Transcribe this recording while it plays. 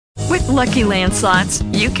Lucky Land Slots,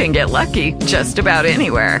 you can get lucky just about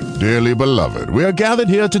anywhere. Dearly beloved, we are gathered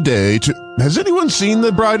here today to... Has anyone seen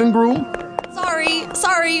the bride and groom?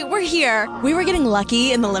 Sorry, we're here. We were getting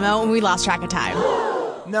lucky in the limo and we lost track of time.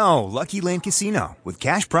 No, Lucky Land Casino, with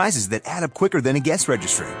cash prizes that add up quicker than a guest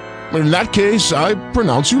registry. In that case, I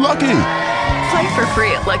pronounce you lucky. Play for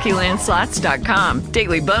free at LuckyLandSlots.com.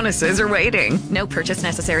 Daily bonuses are waiting. No purchase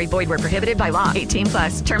necessary. Void where prohibited by law. 18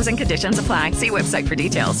 plus. Terms and conditions apply. See website for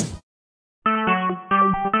details.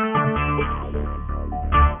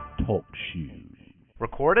 Talk shoes.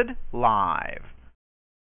 Recorded live.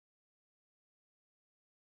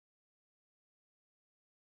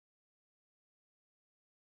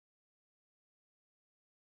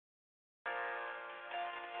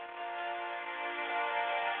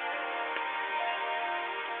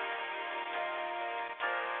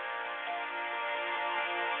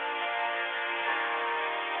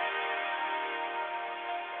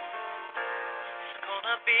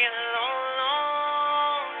 Be a long,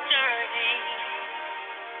 long journey.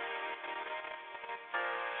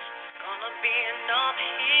 It's gonna be an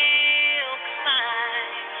uphill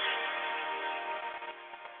climb.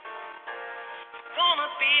 It's gonna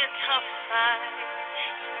be a tough fight.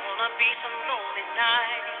 It's gonna be some lonely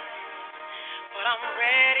nights. But I'm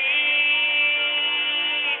ready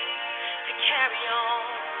to carry on.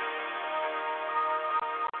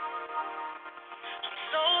 I'm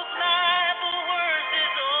so glad the worst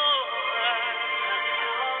is over.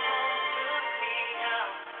 Took me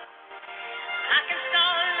out. I can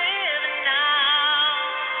start living now.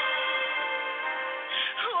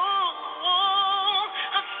 Ooh,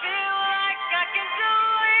 I feel like I can do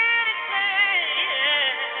anything.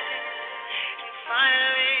 And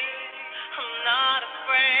finally, I'm not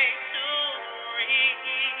afraid to breathe.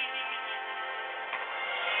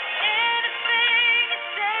 Anything you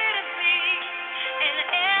say to me and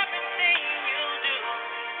everything you do,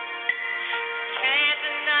 can't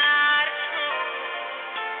deny the truth,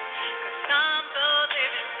 'cause I'm the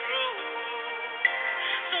living proof.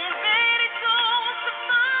 So many don't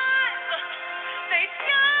survive, they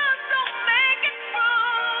just don't make it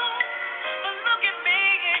through. But look at me,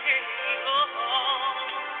 oh,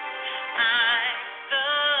 I'm the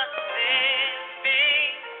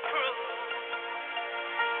living proof.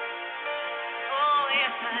 Oh,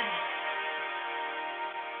 yes, I am.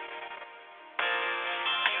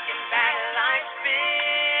 Thinking back, life's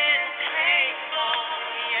been painful,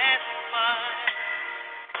 yes, but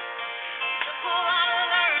look what I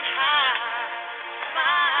learned how to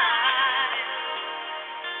smile.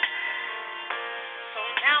 So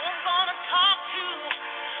now I'm gonna talk to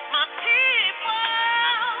my people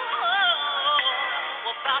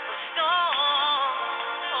about the storm,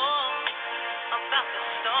 about the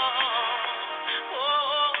storm.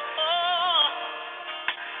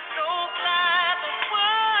 So glad the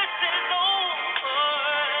worst is over.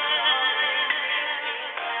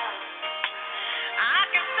 I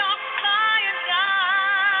can stop flying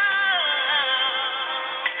down.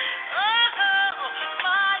 Oh,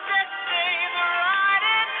 my destiny's right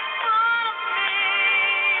in front of me,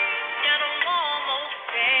 and I'm almost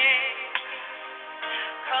there.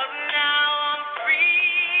 'Cause now I'm free.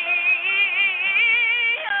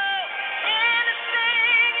 Oh,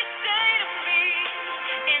 anything you say to me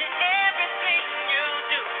and everything you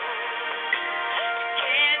do,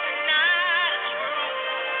 can't deny the truth.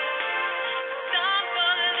 'Cause I'm the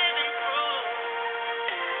living proof.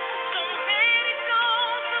 So many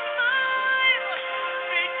don't survive,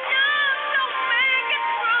 they just don't make it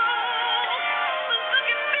through. But look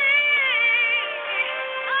at me,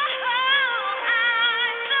 oh,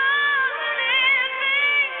 I'm the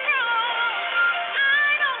living proof. I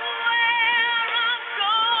know where I'm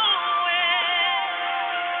going,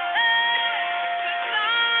 'cause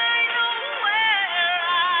I know where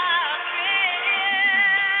I've been.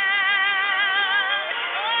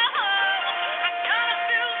 Oh, I got a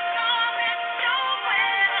few scars that show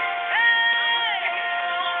it. Hey,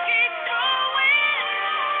 I'll keep going.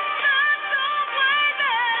 Not the way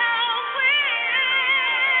that I'll win.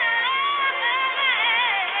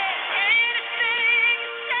 Anything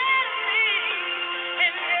you say to me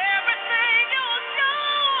and everything you do,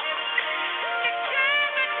 you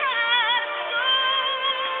can't deny the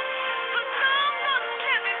truth. 'Cause I'm the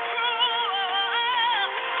living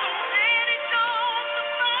proof. So many don't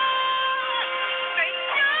survive, they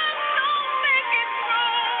just don't make it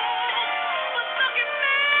through. But look at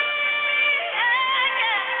me, yeah,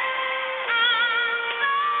 I'm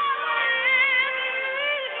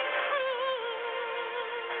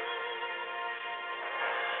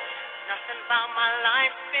nothing about my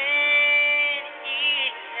life been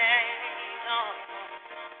easy, no.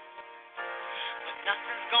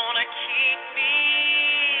 Nothing's gonna keep me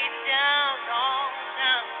down,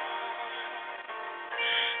 down.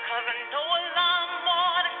 'Cause I know a lot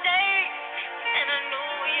more today than I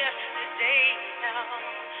knew yesterday now.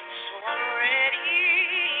 So I'm ready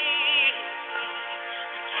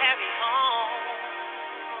to carry on.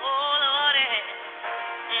 Oh, Lord,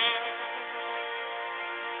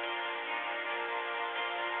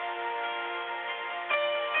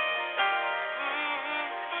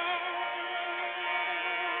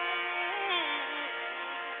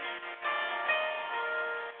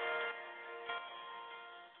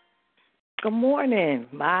 Good morning.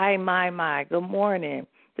 My. Good morning.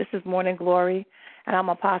 This is Morning Glory, and I'm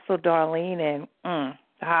Apostle Darlene, and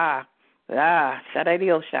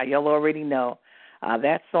Shadadiosha, you'll already know.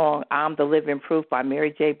 That song, I'm the Living Proof by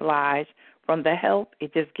Mary J. Blige, from The Help,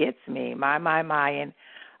 it just gets me. My, and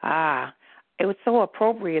it was so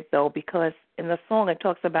appropriate, though, because in the song it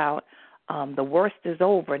talks about the worst is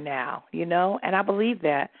over now, and I believe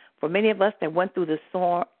that for many of us that went through the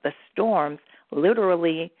storms,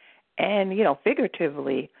 literally and,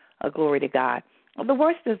 figuratively, glory to God. Well, the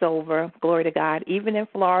worst is over, glory to God. Even in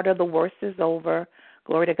Florida, the worst is over,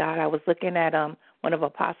 glory to God. I was looking at one of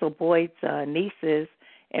Apostle Boyd's nieces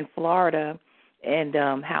in Florida, and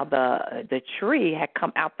how the tree had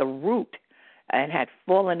come out the root and had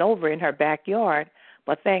fallen over in her backyard.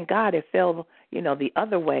 But thank God it fell, the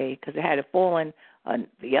other way, because it had fallen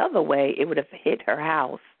the other way, it would have hit her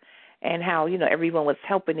house. And how, everyone was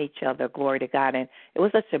helping each other, glory to God. And it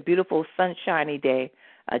was such a beautiful, sunshiny day,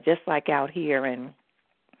 just like out here. And,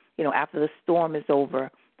 after the storm is over,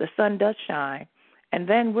 the sun does shine. And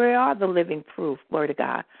then we are the living proof, glory to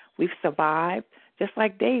God. We've survived, just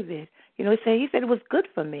like David. He said it was good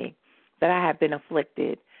for me that I have been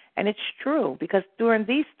afflicted. And it's true, because during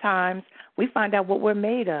these times, we find out what we're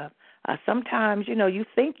made of. Sometimes, you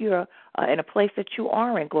think you're in a place that you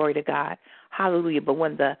aren't, glory to God. Hallelujah. But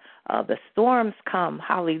when the storms come,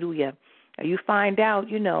 hallelujah, you find out,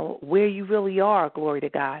 where you really are, glory to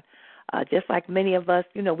God. Just like many of us,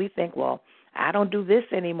 we think, well, I don't do this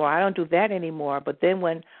anymore. I don't do that anymore. But then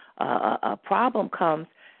when a problem comes,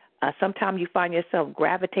 sometimes you find yourself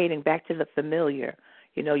gravitating back to the familiar.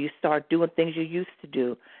 You start doing things you used to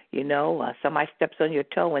do. Somebody steps on your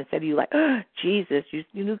toe and said to you like, Jesus,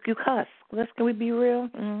 you cuss. Can we be real?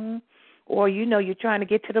 Mm-hmm. Or, you're trying to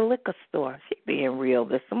get to the liquor store. She being real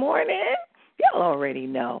this morning. Y'all already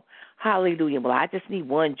know. Hallelujah. Well, I just need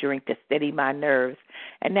one drink to steady my nerves.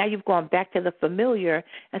 And now you've gone back to the familiar.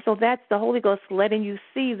 And so that's the Holy Ghost letting you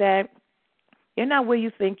see that you're not where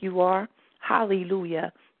you think you are.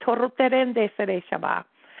 Hallelujah.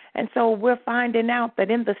 And so we're finding out that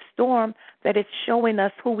in the storm that it's showing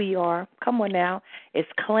us who we are. Come on now. It's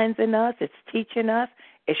cleansing us. It's teaching us.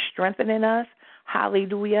 It's strengthening us.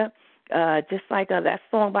 Hallelujah. Just like that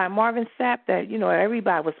song by Marvin Sapp that,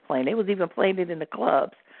 everybody was playing. They was even playing it in the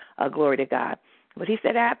clubs, glory to God. But he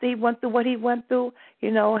said after he went through what he went through, he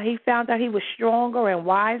found out he was stronger and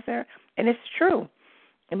wiser, and it's true.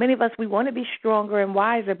 And many of us, we want to be stronger and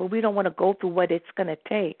wiser, but we don't want to go through what it's going to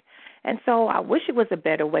take. And so I wish it was a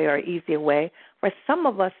better way or easier way. For some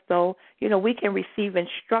of us, though, we can receive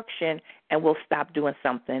instruction and we'll stop doing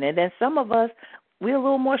something. And then some of us, we're a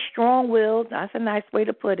little more strong-willed. That's a nice way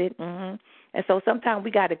to put it. Mm-hmm. And so sometimes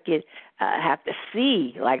we got to have to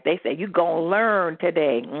see, like they say, you're going to learn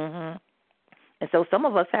today. Mm-hmm. And so some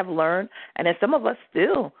of us have learned, and then some of us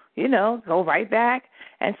still, go right back.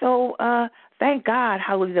 And so thank God,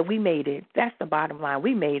 hallelujah, that we made it. That's the bottom line.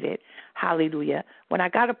 We made it. Hallelujah. When I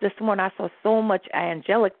got up this morning, I saw so much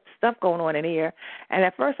angelic stuff going on in here. And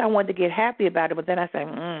at first I wanted to get happy about it, but then I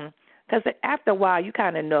said, because after a while, you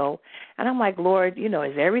kind of know. And I'm like, Lord,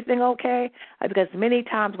 is everything okay? Because many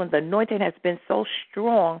times when the anointing has been so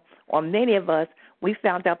strong on many of us, we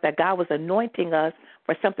found out that God was anointing us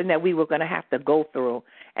for something that we were going to have to go through.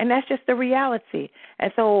 And that's just the reality.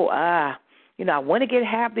 And so, I want to get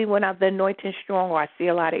happy when the anointing's strong or I see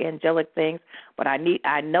a lot of angelic things, but I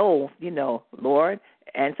know, Lord.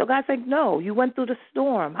 And so God said, no, you went through the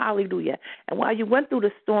storm. Hallelujah. And while you went through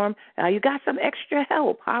the storm, you got some extra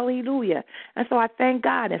help. Hallelujah. And so I thank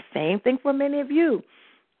God. And same thing for many of you.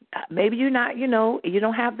 Maybe you're not, you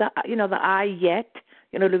don't have the eye yet,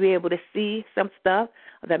 to be able to see some stuff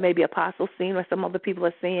that maybe Apostle's seen or some other people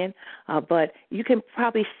are seeing. But you can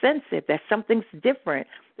probably sense it, that something's different.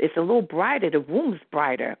 It's a little brighter. The room's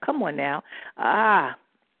brighter. Come on now.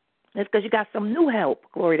 It's because you got some new help,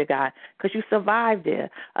 glory to God, because you survived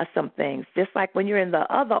some things. Just like when you're in the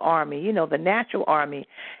other army, the natural army,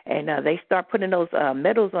 and they start putting those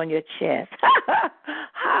medals on your chest.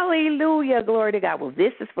 Hallelujah. Glory to God. Well,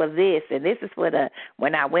 this is for this, and this is for the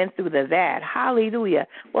when I went through the that. Hallelujah.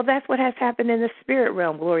 Well, that's what has happened in the spirit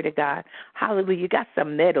realm. Glory to God. Hallelujah. You got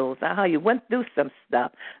some medals. You went through some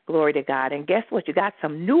stuff. Glory to God. And guess what? You got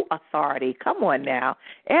some new authority. Come on now.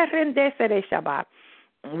 Where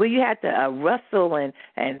you had to wrestle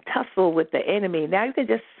and tussle with the enemy. Now you can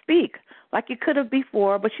just speak like you could have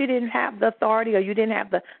before, but you didn't have the authority or you didn't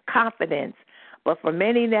have the confidence. But for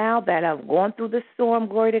many now that have gone through the storm,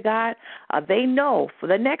 glory to God, they know for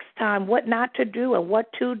the next time what not to do and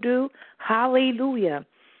what to do. Hallelujah.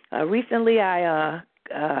 Recently I,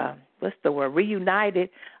 reunited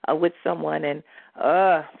with someone, and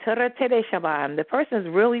the person's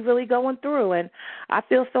really, really going through, and I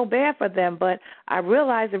feel so bad for them, but I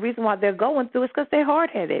realize the reason why they're going through is because they're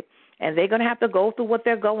hard-headed, and they're going to have to go through what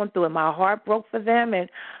they're going through, and my heart broke for them, and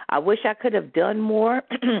I wish I could have done more.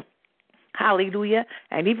 Hallelujah.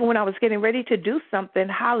 And even when I was getting ready to do something,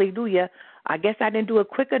 hallelujah, I guess I didn't do it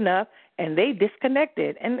quick enough, and they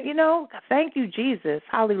disconnected. And, thank you, Jesus,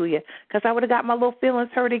 hallelujah, because I would have got my little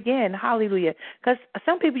feelings hurt again, hallelujah, because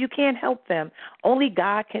some people you can't help them. Only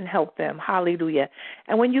God can help them, hallelujah.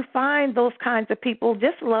 And when you find those kinds of people,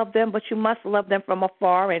 just love them, but you must love them from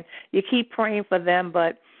afar, and you keep praying for them,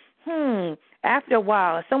 but after a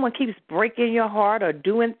while, if someone keeps breaking your heart or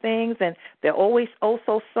doing things and they're always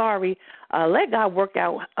so sorry, let God work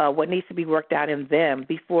out what needs to be worked out in them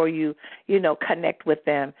before you connect with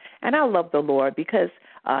them. And I love the Lord because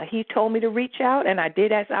he told me to reach out, and I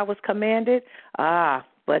did as I was commanded.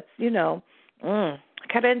 But,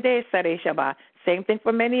 same thing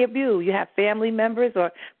for many of you. You have family members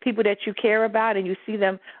or people that you care about, and you see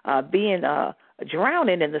them being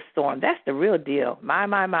drowning in the storm. That's the real deal. My.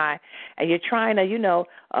 And you're trying to,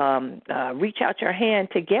 reach out your hand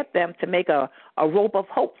to get them to make a rope of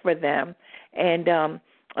hope for them. And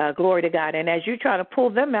glory to God. And as you try to pull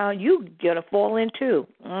them out, you get to fall in too.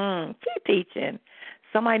 Keep teaching.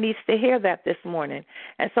 Somebody needs to hear that this morning.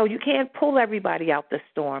 And so you can't pull everybody out the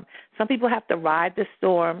storm. Some people have to ride the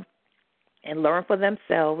storm and learn for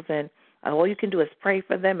themselves, and all you can do is pray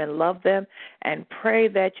for them and love them and pray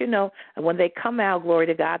that, when they come out, glory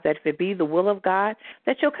to God, that if it be the will of God,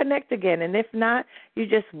 that you'll connect again. And if not, you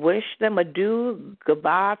just wish them adieu,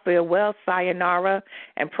 goodbye, farewell, sayonara,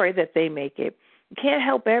 and pray that they make it. You can't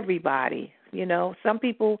help everybody. Some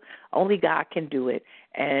people, only God can do it.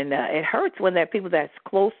 And it hurts when there are people that's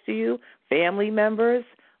close to you, family members,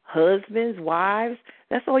 husbands, wives.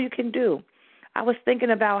 That's all you can do. I was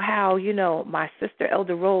thinking about how, my sister,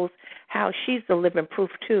 Elder Rose, how she's the living proof,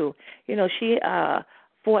 too. She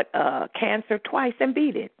fought cancer twice and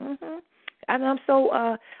beat it. And I'm so,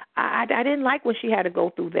 I didn't like when she had to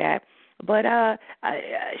go through that. But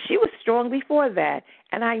she was strong before that.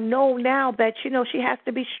 And I know now that, she has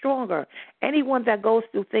to be stronger. Anyone that goes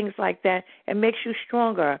through things like that, it makes you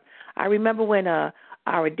stronger. I remember when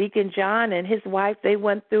our Deacon John and his wife, they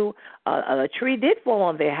went through, a tree did fall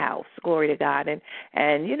on their house, glory to God. And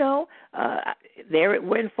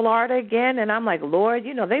we're in Florida again, and I'm like, Lord,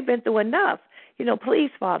 they've been through enough.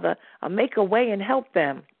 Please, Father, make a way and help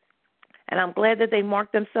them. And I'm glad that they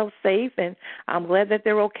marked themselves safe, and I'm glad that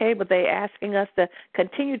they're okay, but they're asking us to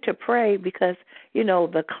continue to pray because,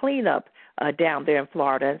 the cleanup down there in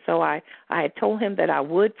Florida. And so I had told him that I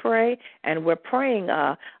would pray, and we're praying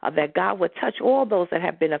that God would touch all those that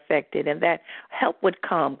have been affected and that help would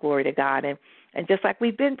come, glory to God. And just like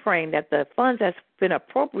we've been praying that the funds that's been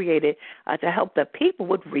appropriated to help the people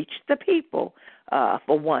would reach the people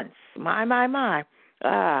for once. My.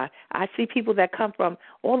 I see people that come from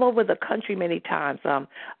all over the country many times.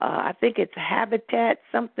 I think it's Habitat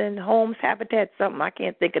something, Homes Habitat something. I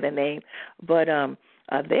can't think of the name, but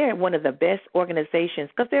they're one of the best organizations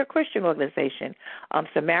because they're a Christian organization.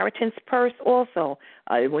 Samaritan's Purse also.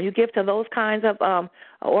 When you give to those kinds of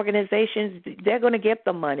organizations, they're going to get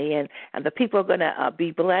the money, and the people are going to be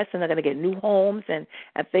blessed, and they're going to get new homes and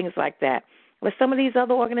things like that. With some of these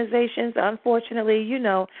other organizations, unfortunately,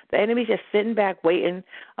 the enemy's just sitting back waiting,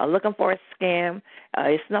 looking for a scam.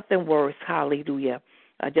 It's nothing worse, hallelujah.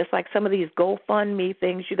 Just like some of these GoFundMe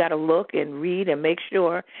things, you got to look and read and make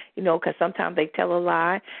sure, because sometimes they tell a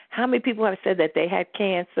lie. How many people have said that they had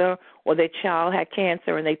cancer or their child had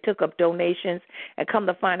cancer and they took up donations and come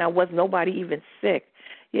to find out wasn't nobody even sick?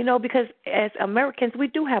 Because as Americans, we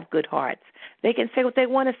do have good hearts. They can say what they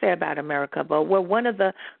want to say about America, but we're one of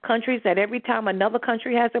the countries that every time another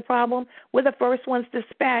country has a problem, we're the first ones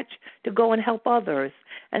dispatched to go and help others.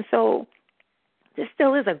 And so this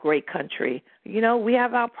still is a great country. We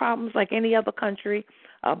have our problems like any other country,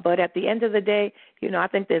 But at the end of the day, I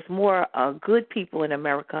think there's more good people in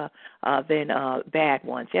America than bad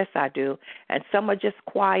ones. Yes, I do. And some are just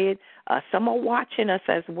quiet. Some are watching us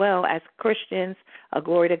as well as Christians,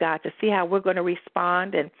 glory to God, to see how we're going to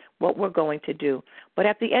respond and what we're going to do. But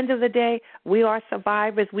at the end of the day, we are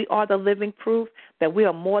survivors. We are the living proof that we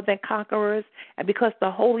are more than conquerors. And because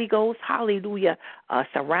the Holy Ghost, hallelujah,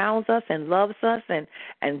 surrounds us and loves us, and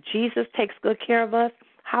Jesus takes good care of us,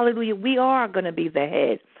 hallelujah, we are going to be the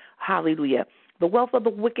head. Hallelujah. The wealth of the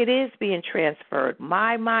wicked is being transferred.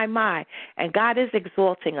 My. And God is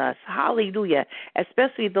exalting us. Hallelujah.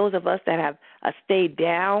 Especially those of us that have stayed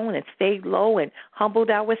down and stayed low and humbled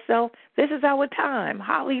ourselves. This is our time.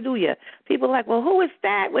 Hallelujah. People are like, well, who is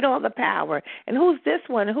that with all the power? And who's this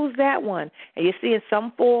one? And who's that one? And you're seeing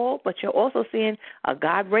some fall, but you're also seeing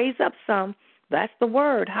God raise up some. That's the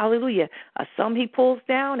word. Hallelujah. Some he pulls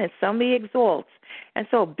down and some he exalts. And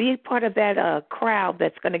so be part of that crowd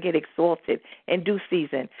that's going to get exalted in due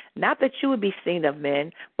season. Not that you would be seen of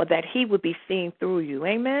men, but that he would be seen through you.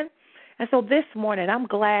 Amen? And so this morning, I'm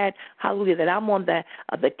glad, hallelujah, that I'm on the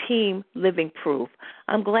team Living Proof.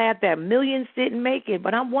 I'm glad that millions didn't make it,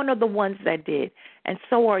 but I'm one of the ones that did. And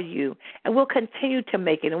so are you. And we'll continue to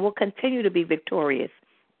make it, and we'll continue to be victorious.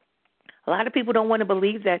 A lot of people don't want to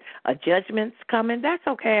believe that a judgment's coming. That's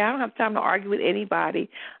okay. I don't have time to argue with anybody.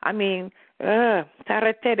 I mean,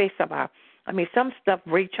 some stuff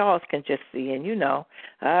Ray Charles can just see, and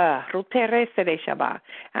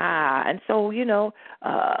and so,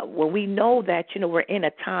 when we know that, we're in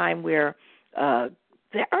a time where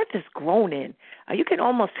the earth is groaning. You can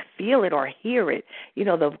almost feel it or hear it.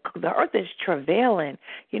 The earth is travailing.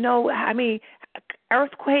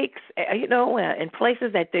 Earthquakes, in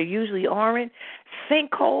places that there usually aren't.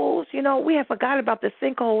 Sinkholes, we have forgot about the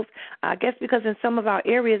sinkholes, I guess because in some of our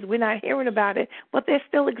areas we're not hearing about it, but they're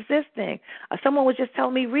still existing. Someone was just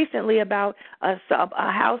telling me recently about a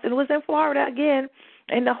house, and it was in Florida again,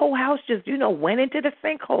 and the whole house just, went into the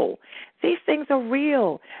sinkhole. These things are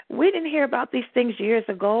real. We didn't hear about these things years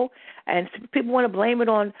ago, and people want to blame it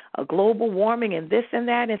on global warming and this and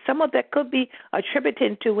that, and some of that could be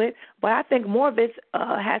attributed to it, but I think more of it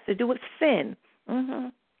has to do with sin. Mm-hmm.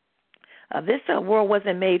 This world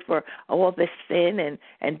wasn't made for all this sin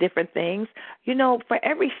and different things. For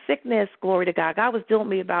every sickness, glory to God, God was dealing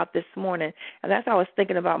with me about this morning, and that's how I was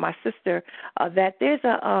thinking about my sister, that there's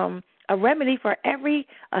a remedy for every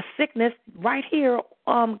sickness right here.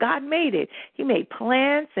 God made it. He made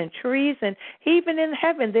plants and trees, and even in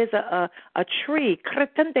heaven there's a tree,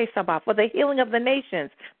 for the healing of the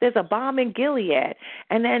nations. There's a balm in Gilead.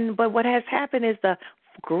 But what has happened is the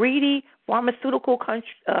greedy pharmaceutical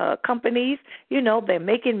companies, they're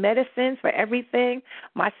making medicines for everything.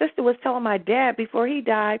 My sister was telling my dad before he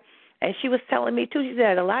died, and she was telling me, too, she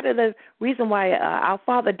said a lot of the reason why our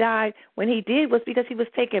father died when he did was because he was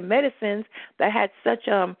taking medicines that had such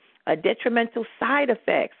detrimental side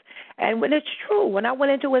effects. And when it's true, when I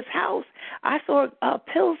went into his house, I saw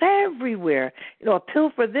pills everywhere, a pill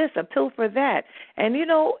for this, a pill for that. And,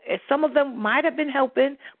 some of them might have been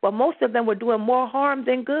helping, but most of them were doing more harm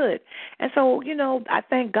than good. And so, I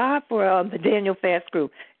thank God for the Daniel Fast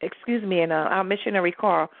Group, and our missionary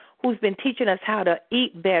Carl, who's been teaching us how to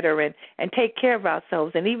eat better and take care of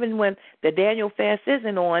ourselves. And even when the Daniel fast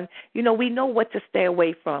isn't on, we know what to stay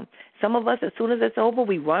away from. Some of us, as soon as it's over,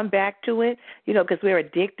 we run back to it, because we're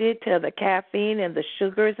addicted to the caffeine and the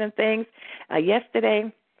sugars and things.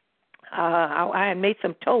 Yesterday, I had made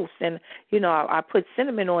some toast, and, I put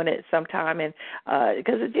cinnamon on it sometime, and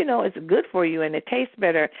because, it's good for you and it tastes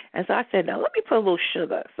better. And so I said, now let me put a little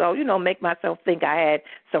sugar. So, make myself think I had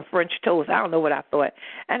some French toast. I don't know what I thought.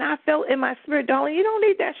 And I felt in my spirit, darling, you don't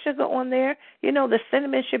need that sugar on there. The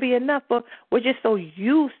cinnamon should be enough, but we're just so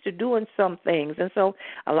used to doing some things. And so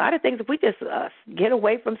a lot of things, if we just get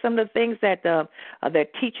away from some of the things that they're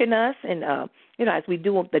teaching us, and as we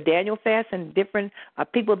do the Daniel fast and different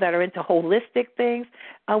people that are into holistic things,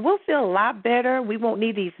 we'll feel a lot better. We won't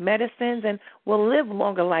need these medicines, and we'll live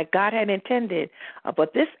longer like God had intended.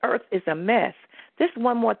 But this earth is a mess. This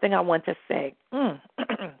one more thing I want to say.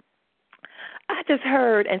 I just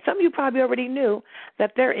heard, and some of you probably already knew,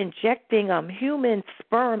 that they're injecting human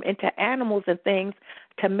sperm into animals and things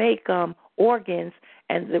to make organs.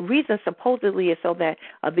 And the reason supposedly is so that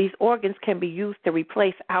these organs can be used to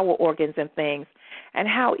replace our organs and things. And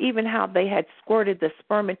how they had squirted the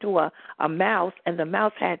sperm into a mouse, and the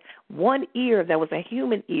mouse had one ear that was a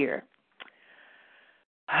human ear.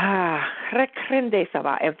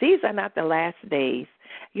 If these are not the last days,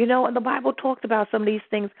 and the Bible talked about some of these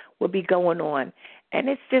things will be going on. And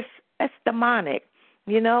it's demonic.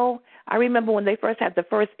 I remember when they first had the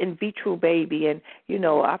first in vitro baby, and,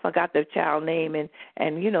 I forgot the child name, and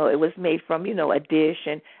it was made from, a dish,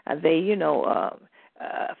 and they,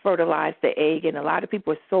 fertilized the egg, and a lot of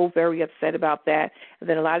people were so very upset about that. And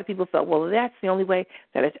then a lot of people felt, well, that's the only way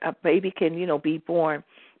that a baby can, be born.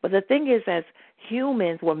 But the thing is, as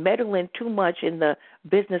humans, we're meddling too much in the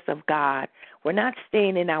business of God. We're not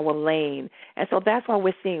staying in our lane. And so that's why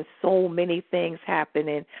we're seeing so many things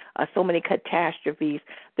happening, so many catastrophes.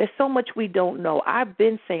 There's so much we don't know. I've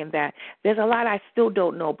been saying that. There's a lot I still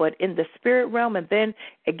don't know, but in the spirit realm, and then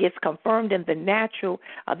it gets confirmed in the natural,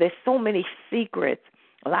 there's so many secrets.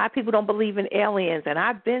 A lot of people don't believe in aliens, and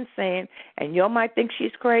I've been saying, and you might think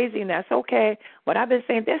she's crazy, and that's okay, but I've been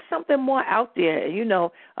saying there's something more out there,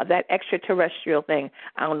 that extraterrestrial thing.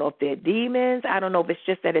 I don't know if they're demons. I don't know if it's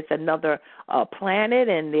just that it's another planet,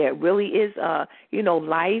 and there really is,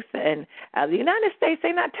 life. And the United States,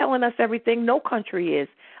 they're not telling us everything. No country is.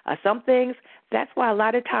 Some things, that's why a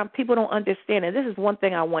lot of times people don't understand, and this is one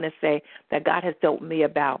thing I want to say that God has dealt me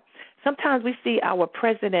about. Sometimes we see our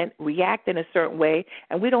president react in a certain way,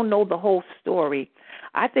 and we don't know the whole story.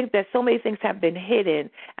 I think that so many things have been hidden,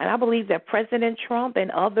 and I believe that President Trump and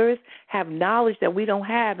others have knowledge that we don't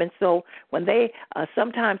have. And so when they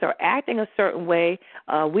sometimes are acting a certain way,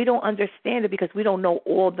 we don't understand it because we don't know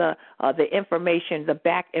all the information, the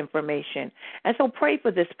back information. And so pray for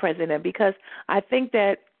this president, because I think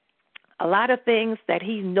that a lot of things that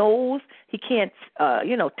he knows he can't,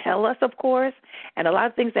 tell us, of course, and a lot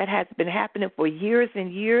of things that has been happening for years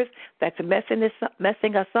and years that's messing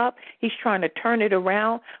us up. He's trying to turn it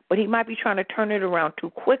around, but he might be trying to turn it around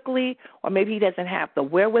too quickly, or maybe he doesn't have the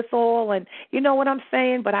wherewithal, and you know what I'm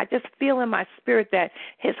saying? But I just feel in my spirit that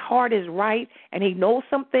his heart is right, and he knows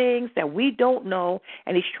some things that we don't know,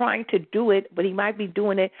 and he's trying to do it, but he might be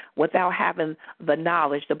doing it without having the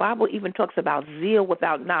knowledge. The Bible even talks about zeal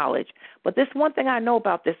without knowledge. But this one thing I know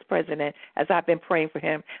about this president, as I've been praying for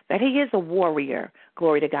him, that he is a warrior,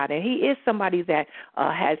 glory to God, and he is somebody that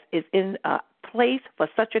is in place for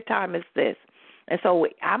such a time as this. And so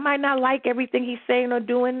I might not like everything he's saying or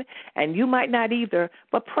doing, and you might not either,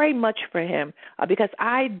 but pray much for him, because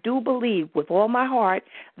I do believe with all my heart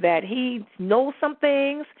that he knows some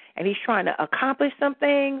things and he's trying to accomplish some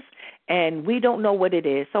things, and we don't know what it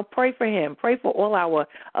is. So pray for him. Pray for all our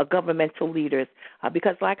governmental leaders,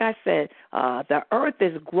 because like I said, the earth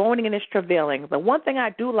is groaning and is travailing. The one thing I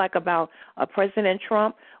do like about President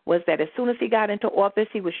Trump was that as soon as he got into office,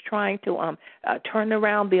 he was trying to turn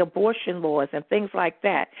around the abortion laws and things like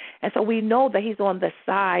that. And so we know that he's on the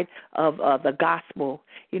side of the gospel.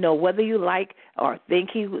 Whether you like or think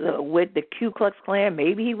he with the Ku Klux Klan,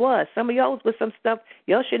 maybe he was. Some of y'all was with some stuff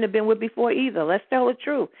y'all shouldn't have been with before either. Let's tell the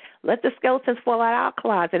truth. Let the skeletons fall out of our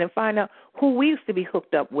closet and find out who we used to be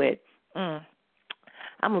hooked up with. I'm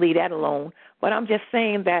going to leave that alone. But I'm just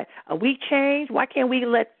saying that we change. Why can't we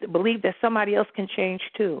believe that somebody else can change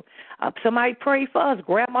too? Somebody pray for us.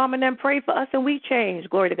 Grandmama and them pray for us, and we change.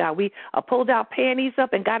 Glory to God. We pulled our panties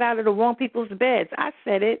up and got out of the wrong people's beds. I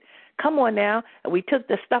said it. Come on now. And we took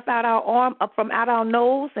the stuff out our arm, up from out our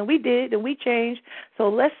nose, and we did, and we changed. So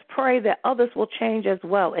let's pray that others will change as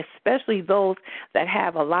well, especially those that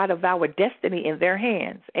have a lot of our destiny in their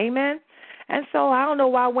hands. Amen? And so I don't know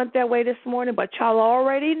why I went that way this morning, but y'all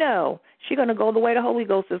already know she's going to go the way the Holy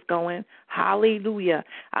Ghost is going. Hallelujah.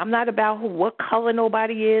 I'm not about what color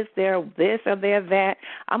nobody is. They're this or they're that.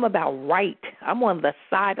 I'm about right. I'm on the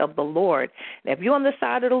side of the Lord. And if you're on the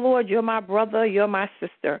side of the Lord, you're my brother, you're my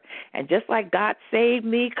sister. And just like God saved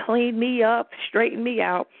me, cleaned me up, straightened me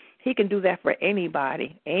out, he can do that for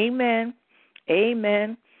anybody. Amen.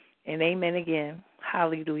 Amen. And amen again.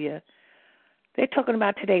 Hallelujah. They're talking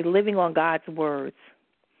about today living on God's words.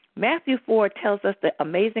 Matthew 4 tells us the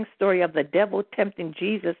amazing story of the devil tempting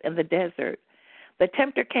Jesus in the desert. The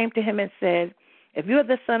tempter came to him and said, "If you are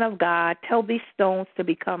the Son of God, tell these stones to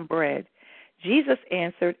become bread." Jesus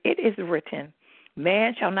answered, "It is written,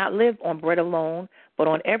 man shall not live on bread alone, but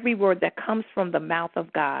on every word that comes from the mouth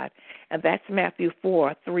of God." And that's Matthew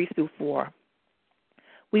 4, 3-4.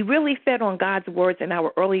 We really fed on God's words in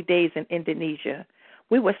our early days in Indonesia.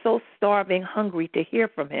 We were so starving, hungry to hear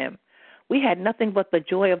from him. We had nothing but the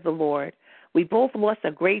joy of the Lord. We both lost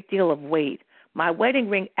a great deal of weight. My wedding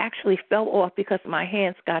ring actually fell off because my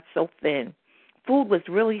hands got so thin. Food was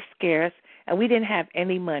really scarce, and we didn't have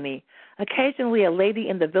any money. Occasionally, a lady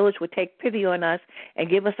in the village would take pity on us and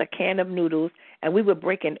give us a can of noodles, and we would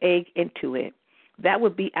break an egg into it. That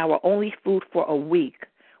would be our only food for a week.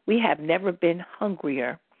 We have never been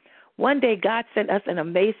hungrier. One day, God sent us an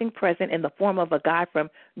amazing present in the form of a guy from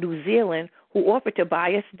New Zealand who offered to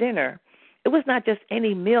buy us dinner. It was not just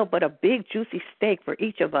any meal, but a big, juicy steak for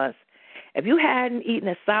each of us. If you hadn't eaten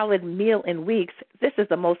a solid meal in weeks, this is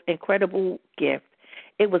the most incredible gift.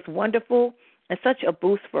 It was wonderful and such a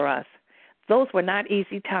boost for us. Those were not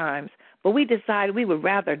easy times, but we decided we would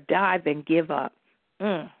rather die than give up.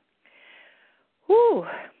 Whew.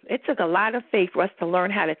 It took a lot of faith for us to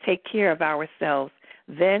learn how to take care of ourselves,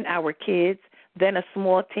 then our kids, then a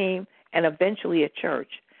small team, and eventually a church.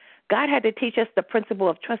 God had to teach us the principle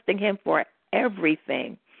of trusting him for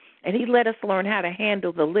everything, and he let us learn how to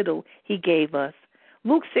handle the little he gave us.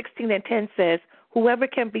 Luke 16:10 says, whoever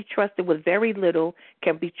can be trusted with very little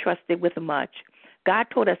can be trusted with much. God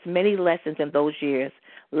taught us many lessons in those years,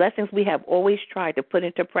 lessons we have always tried to put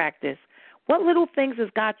into practice. What little things is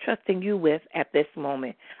God trusting you with at this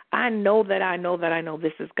moment? I know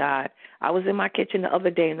this is God. I was in my kitchen the other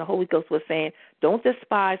day, and the Holy Ghost was saying, don't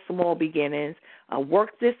despise small beginnings.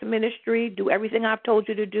 Work this ministry. Do everything I've told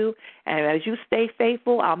you to do. And as you stay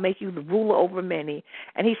faithful, I'll make you the ruler over many.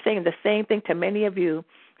 And he's saying the same thing to many of you.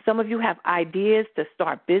 Some of you have ideas to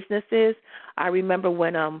start businesses. I remember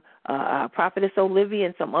when Prophetess Olivia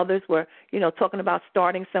and some others were, talking about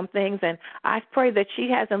starting some things, and I pray that she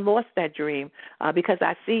hasn't lost that dream because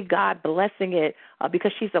I see God blessing it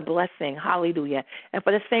because she's a blessing. Hallelujah. And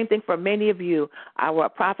for the same thing for many of you, our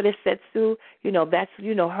Prophetess Setsu, that's,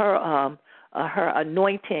 her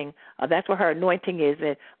anointing. That's what her anointing is,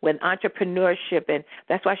 and with entrepreneurship, and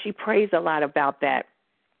that's why she prays a lot about that.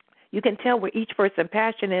 You can tell where each person's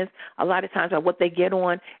passion is a lot of times on what they get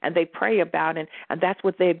on and they pray about, and that's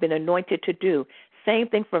what they've been anointed to do. Same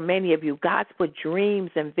thing for many of you. God's put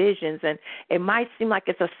dreams and visions, and it might seem like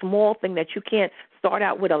it's a small thing that you can't start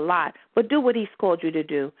out with a lot, but do what he's called you to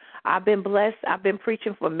do. I've been blessed. I've been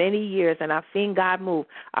preaching for many years, and I've seen God move.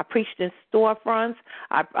 I preached in storefronts.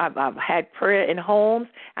 I've had prayer in homes,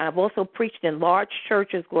 and I've also preached in large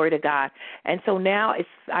churches, glory to God. And so now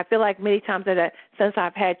I feel like many times that since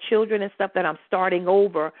I've had children and stuff that I'm starting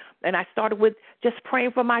over, and I started with just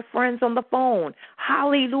praying for my friends on the phone.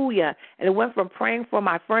 Hallelujah. And it went from praying for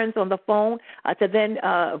my friends on the phone to then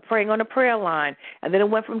praying on a prayer line. And then it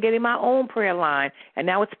went from getting my own prayer line. And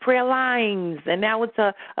now it's prayer lines. And now it's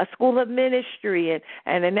a school of ministry.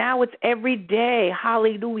 And now it's every day.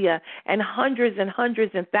 Hallelujah. And hundreds and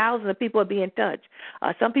thousands of people are being touched.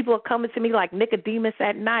 Some people are coming to me like Nicodemus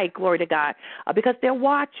at night, glory to God, because they're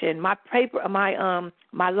watching my paper, my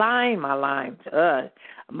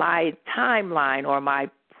timeline or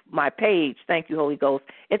my page. Thank you, Holy Ghost.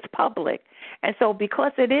 It's public. And so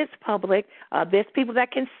because it is public, there's people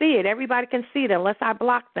that can see it. Everybody can see it unless I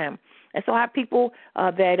block them. And so I have people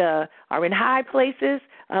that are in high places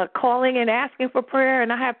calling and asking for prayer,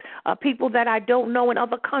 and I have people that I don't know in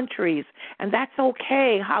other countries, and that's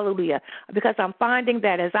okay, hallelujah, because I'm finding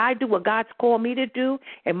that as I do what God's called me to do,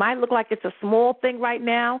 it might look like it's a small thing right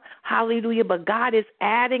now, hallelujah, but God is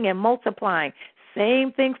adding and multiplying.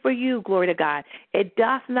 Same thing for you, glory to God. It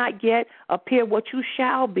doth not yet appear what you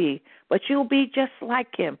shall be, but you'll be just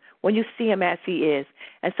like him when you see him as he is.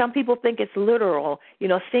 And some people think it's literal,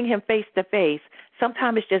 seeing him face to face.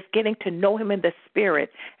 Sometimes it's just getting to know him in the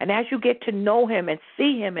spirit. And as you get to know him and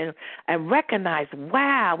see him and recognize,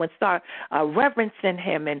 wow, and start reverencing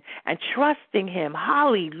him and trusting him,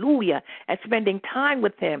 hallelujah, and spending time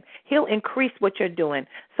with him, he'll increase what you're doing.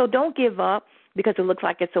 So don't give up because it looks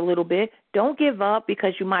like it's a little bit. Don't give up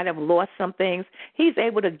because you might have lost some things. He's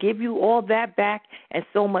able to give you all that back and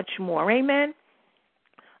so much more. Amen.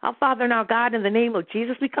 Our Father and our God, in the name of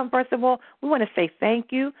Jesus, we come first of all, we want to say thank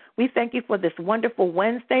you. We thank you for this wonderful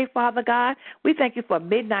Wednesday, Father God. We thank you for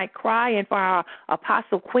Midnight Cry and for our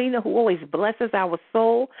Apostle Queen who always blesses our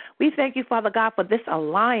soul. We thank you, Father God, for this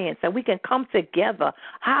alliance that we can come together.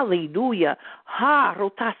 Hallelujah.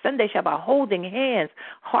 Holding hands,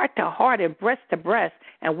 heart to heart and breast to breast,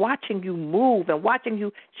 and watching you move and watching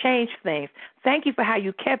you change things. Thank you for how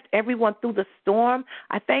you kept everyone through the storm.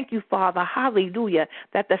 I thank you, Father, hallelujah,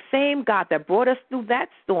 that the same God that brought us through that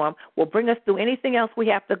storm will bring us through anything else we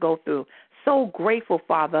have to go through. So grateful,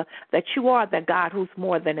 Father, that you are the God who's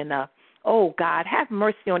more than enough. Oh, God, have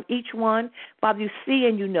mercy on each one. Father, you see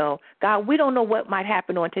and you know. God, we don't know what might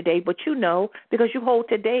happen on today, but you know because you hold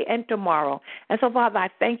today and tomorrow. And so, Father, I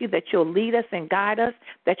thank you that you'll lead us and guide us,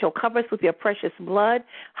 that you'll cover us with your precious blood.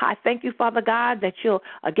 I thank you, Father God, that you'll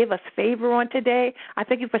give us favor on today. I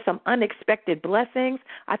thank you for some unexpected blessings.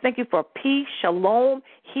 I thank you for peace, shalom,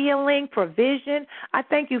 healing, provision. I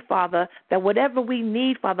thank you, Father, that whatever we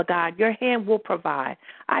need, Father God, your hand will provide.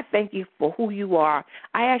 I thank you for who you are.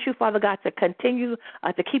 I ask you, Father God, God, to continue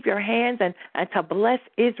to keep your hands and to bless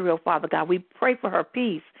Israel, Father God. We pray for her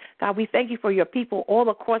peace. God, we thank you for your people all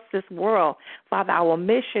across this world, Father, our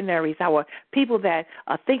missionaries, our people that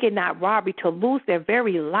are thinking not robbery to lose their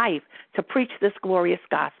very life to preach this glorious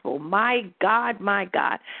gospel. My God,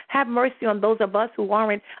 have mercy on those of us who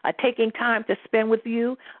aren't taking time to spend with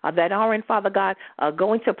you, that aren't, Father God,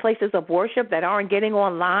 going to places of worship, that aren't getting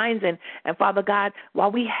on lines. And Father God,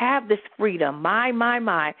 while we have this freedom,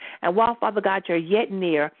 and while, Father God, you're yet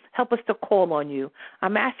near, help us to call on you.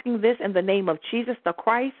 I'm asking this in the name of Jesus the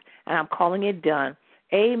Christ, and I'm calling it done.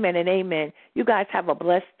 Amen and amen. You guys have a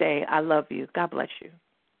blessed day. I love you. God bless you.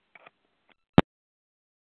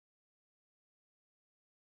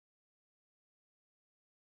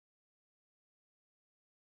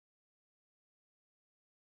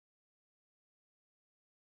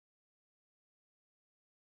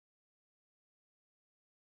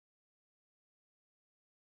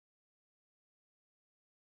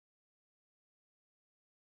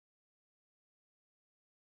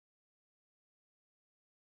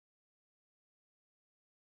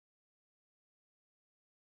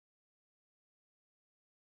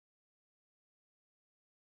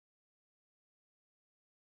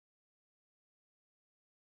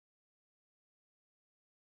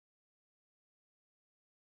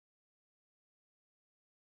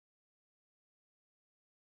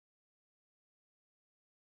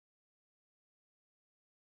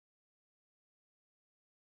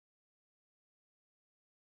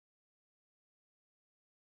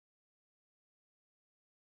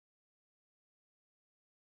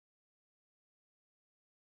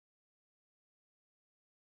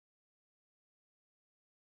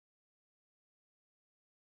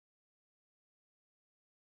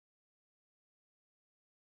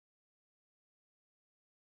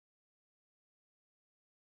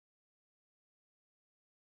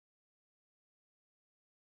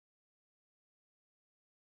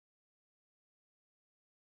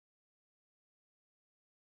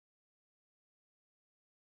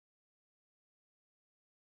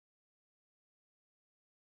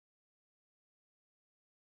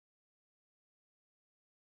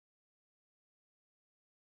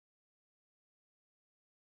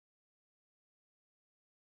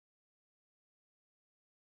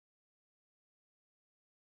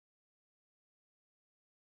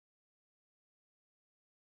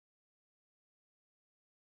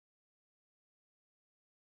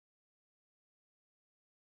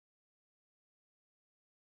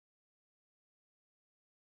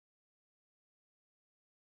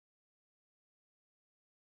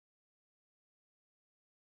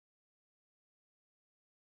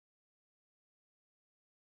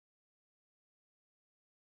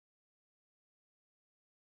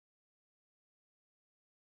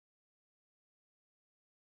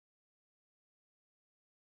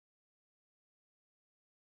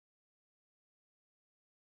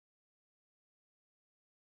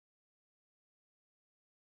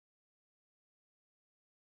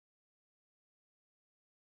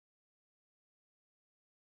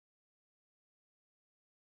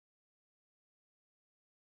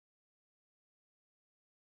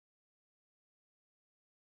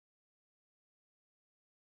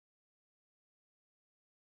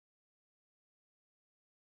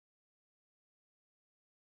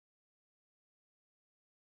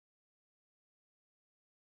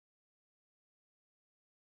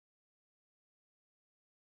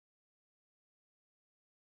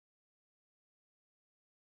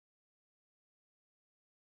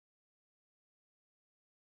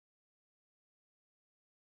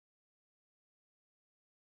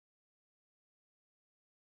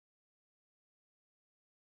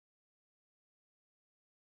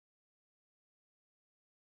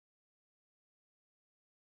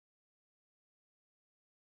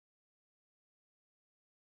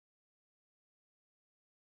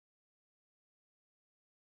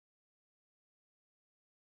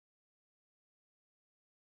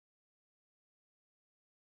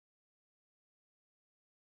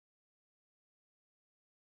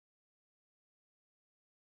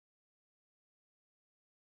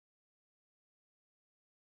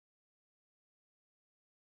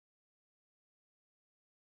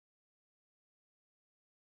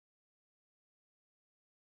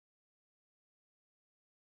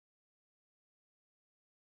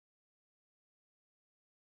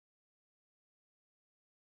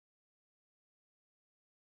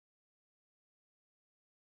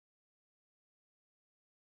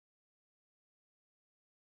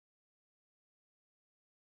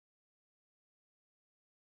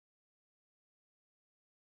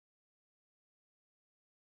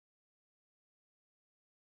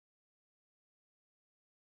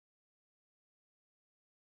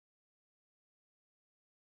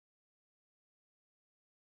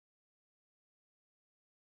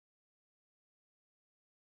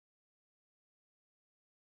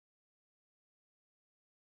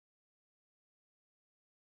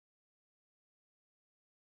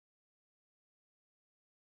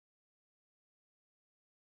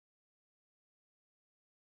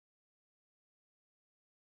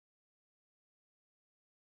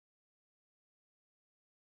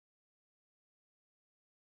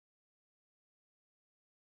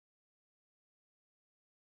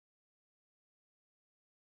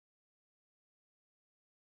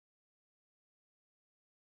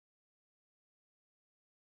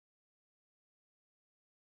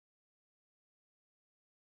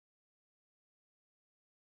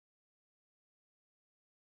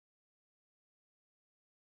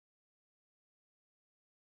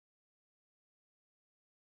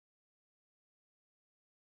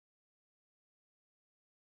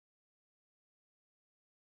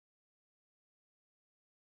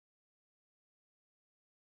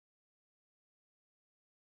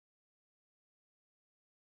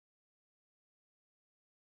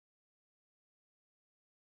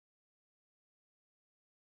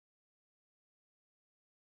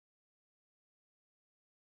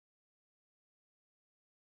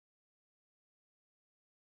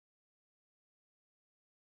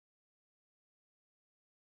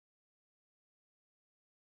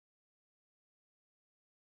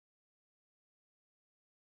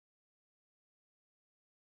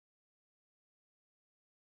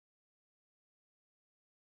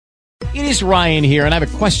 It is Ryan here, and I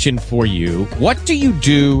have a question for you. What do you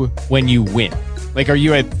do when you win? Like, are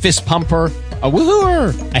you a fist pumper, a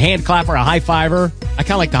woohooer, a hand clapper, a high fiver? I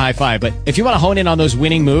kind of like the high five, but if you want to hone in on those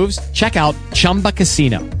winning moves, check out Chumba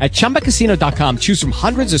Casino. At ChumbaCasino.com, choose from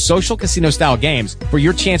hundreds of social casino-style games for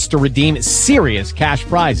your chance to redeem serious cash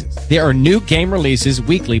prizes. There are new game releases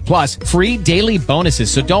weekly, plus free daily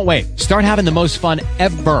bonuses, so don't wait. Start having the most fun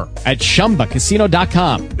ever at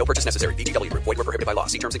ChumbaCasino.com. No purchase necessary. VGW Group. Void where prohibited by law.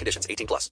 See terms and conditions. 18+.